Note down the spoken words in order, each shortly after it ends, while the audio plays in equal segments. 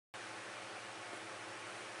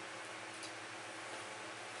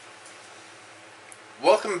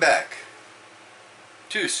Welcome back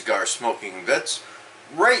to Cigar Smoking Vets,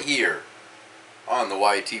 right here on the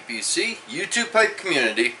YTPC YouTube Pipe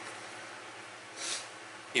Community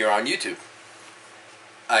here on YouTube.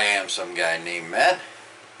 I am some guy named Matt,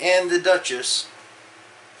 and the Duchess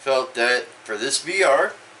felt that for this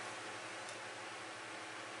VR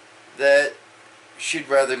that she'd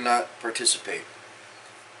rather not participate.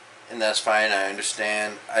 And that's fine, I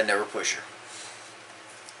understand. I never push her.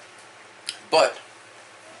 But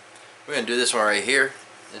we're going to do this one right here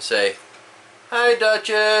and say, "Hi,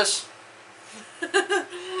 Duchess."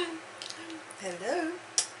 Hello.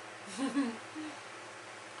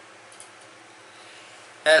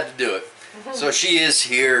 Had to do it. So she is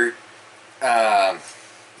here.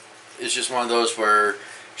 It's just one of those where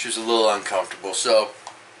she was a little uncomfortable, so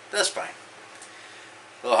that's fine.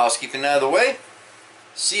 A little housekeeping out of the way.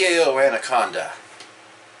 CAO Anaconda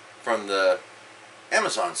from the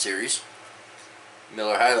Amazon series,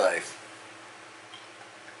 Miller High Life.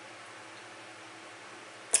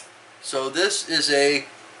 So this is a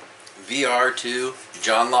VR to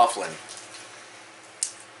John Lofland.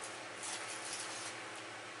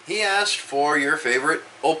 He asked for your favorite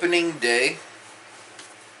opening day,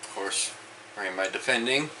 of course, wearing my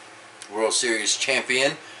defending World Series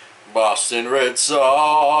champion Boston Red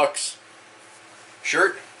Sox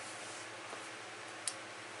shirt.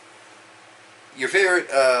 Your favorite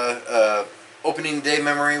opening day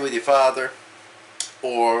memory with your father,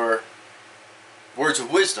 or words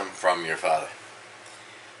of wisdom from your father.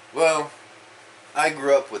 Well, I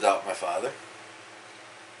grew up without my father.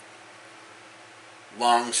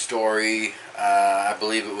 Long story. I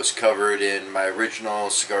believe it was covered in my original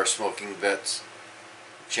Cigar Smoking Vets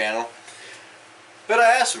channel. But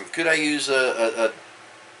I asked him, could I use a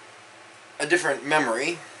different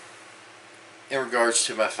memory in regards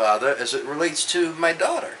to my father as it relates to my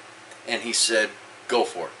daughter? And he said, go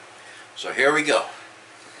for it. So here we go.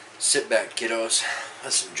 Sit back, kiddos.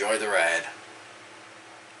 Let's enjoy the ride.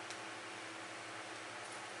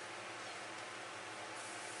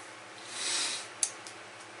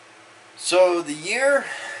 So the year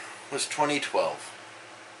was 2012.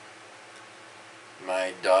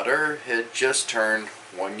 My daughter had just turned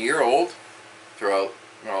 1 year old.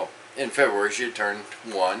 In February she had turned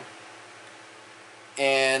 1.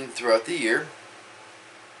 And throughout the year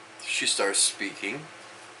she starts speaking.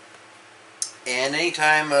 And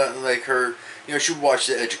anytime like her, she would watch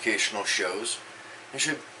the educational shows, and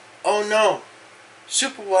she'd, "Oh no,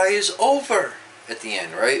 Super Y is over" at the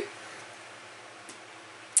end, right?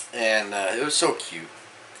 And it was so cute.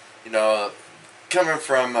 Coming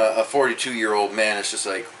from a 42-year-old man, it's just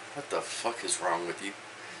like, what the fuck is wrong with you?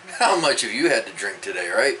 How much have you had to drink today,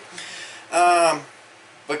 right?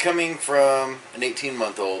 But coming from an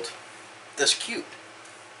 18-month-old, that's cute.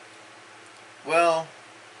 Well,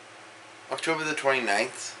 October the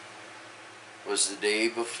 29th was the day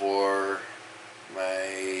before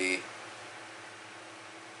my,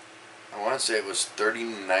 I want to say it was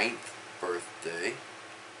 39th birthday.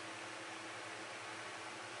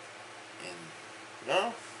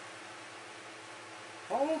 No?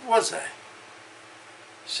 How old was I?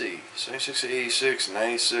 Let's see, 76, 86,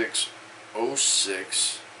 96,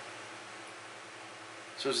 06.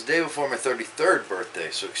 So it was the day before my 33rd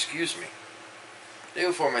birthday, so excuse me. Day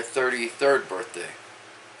before my 33rd birthday.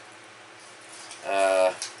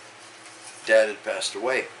 Dad had passed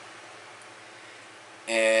away.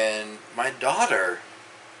 And my daughter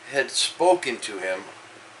had spoken to him,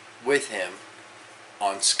 with him,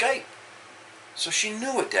 on Skype. So she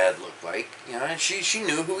knew what Dad looked like, and she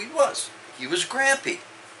knew who he was. He was Grampy.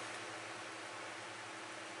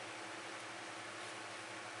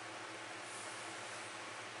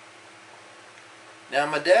 Now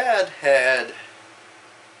my dad had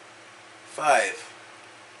 5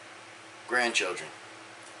 grandchildren.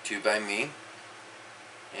 2 by me,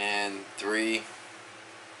 and 3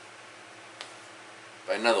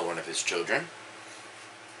 by another one of his children.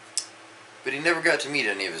 But he never got to meet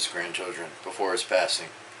any of his grandchildren before his passing.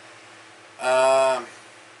 But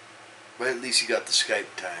at least he got the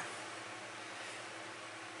Skype time.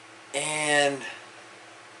 And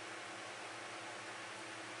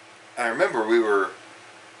I remember we were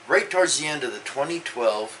right towards the end of the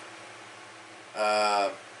 2012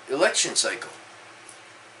 election cycle.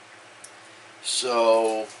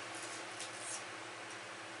 So,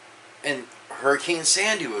 and Hurricane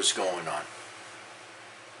Sandy was going on.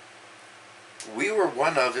 We were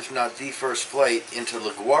one of, if not the first flight into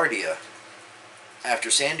LaGuardia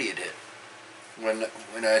after Sandy had hit. When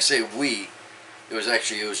I say we, it was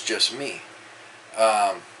just me.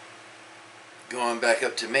 going back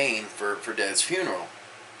up to Maine for Dad's funeral.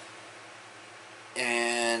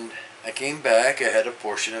 And I came back, I had a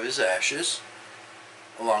portion of his ashes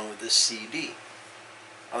along with this CD.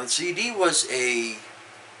 On the CD was a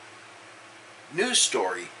news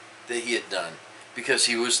story that he had done because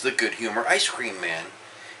he was the Good Humor ice cream man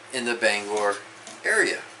in the Bangor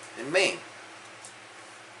area in Maine.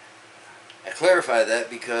 I clarify that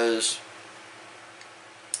because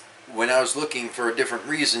when I was looking for a different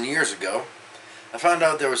reason years ago, I found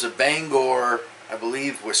out there was a Bangor, I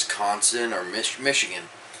believe Wisconsin or Michigan.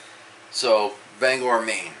 So, Bangor,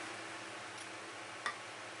 Maine.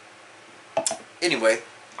 Anyway,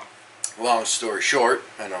 long story short,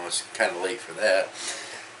 I know it's kind of late for that.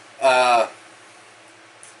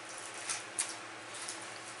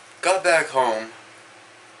 Got back home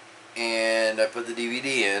and I put the DVD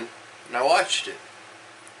in and I watched it.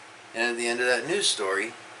 And at the end of that news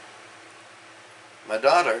story, my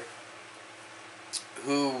daughter,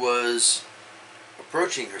 who was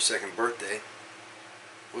approaching her second birthday,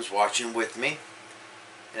 was watching with me.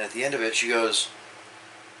 And at the end of it, she goes,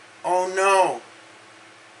 "Oh no,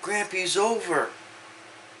 Grampy's over."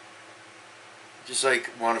 Just like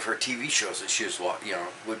one of her TV shows that she was,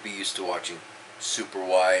 would be used to watching, Super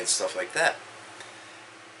Y and stuff like that.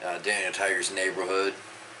 Daniel Tiger's Neighborhood.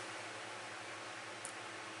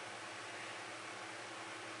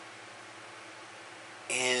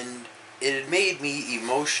 And it had made me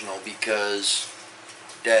emotional because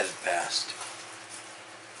Dad had passed.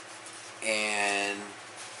 And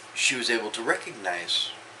she was able to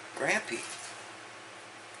recognize Grampy.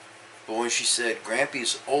 But when she said,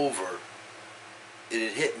 "Grampy's over," it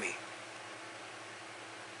had hit me.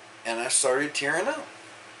 And I started tearing up.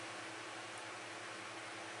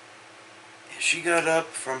 And she got up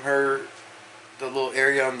from the little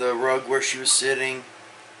area on the rug where she was sitting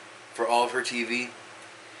for all of her TV.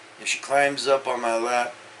 And she climbs up on my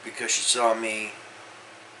lap because she saw me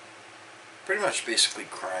pretty much basically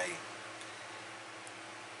crying.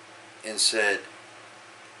 And said,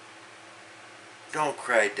 "Don't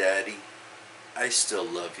cry, Daddy. I still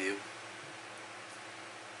love you."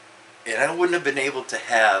 And I wouldn't have been able to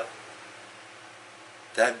have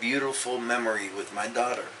that beautiful memory with my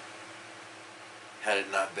daughter had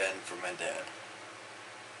it not been for my dad.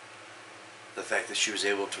 The fact that she was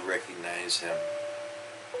able to recognize him.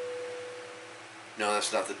 No,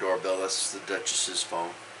 that's not the doorbell. That's the Duchess's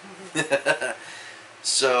phone.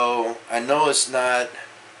 So, I know it's not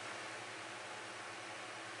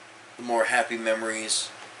the more happy memories,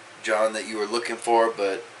 John, that you were looking for,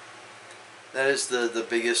 but that is the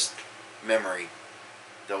biggest memory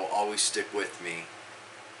that will always stick with me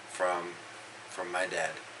from my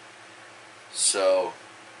dad. So,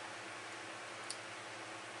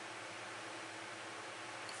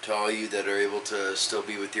 to all you that are able to still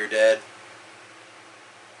be with your dad,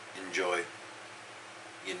 enjoy.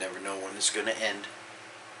 You never know when it's going to end.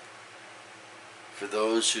 For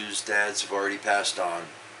those whose dads have already passed on,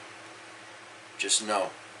 just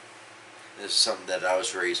know, this is something that I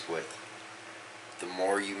was raised with. The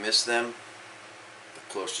more you miss them, the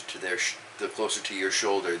closer to your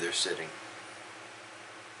shoulder they're sitting.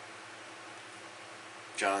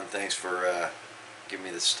 John, thanks for giving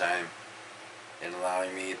me this time and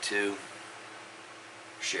allowing me to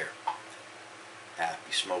share.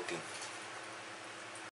 Happy smoking.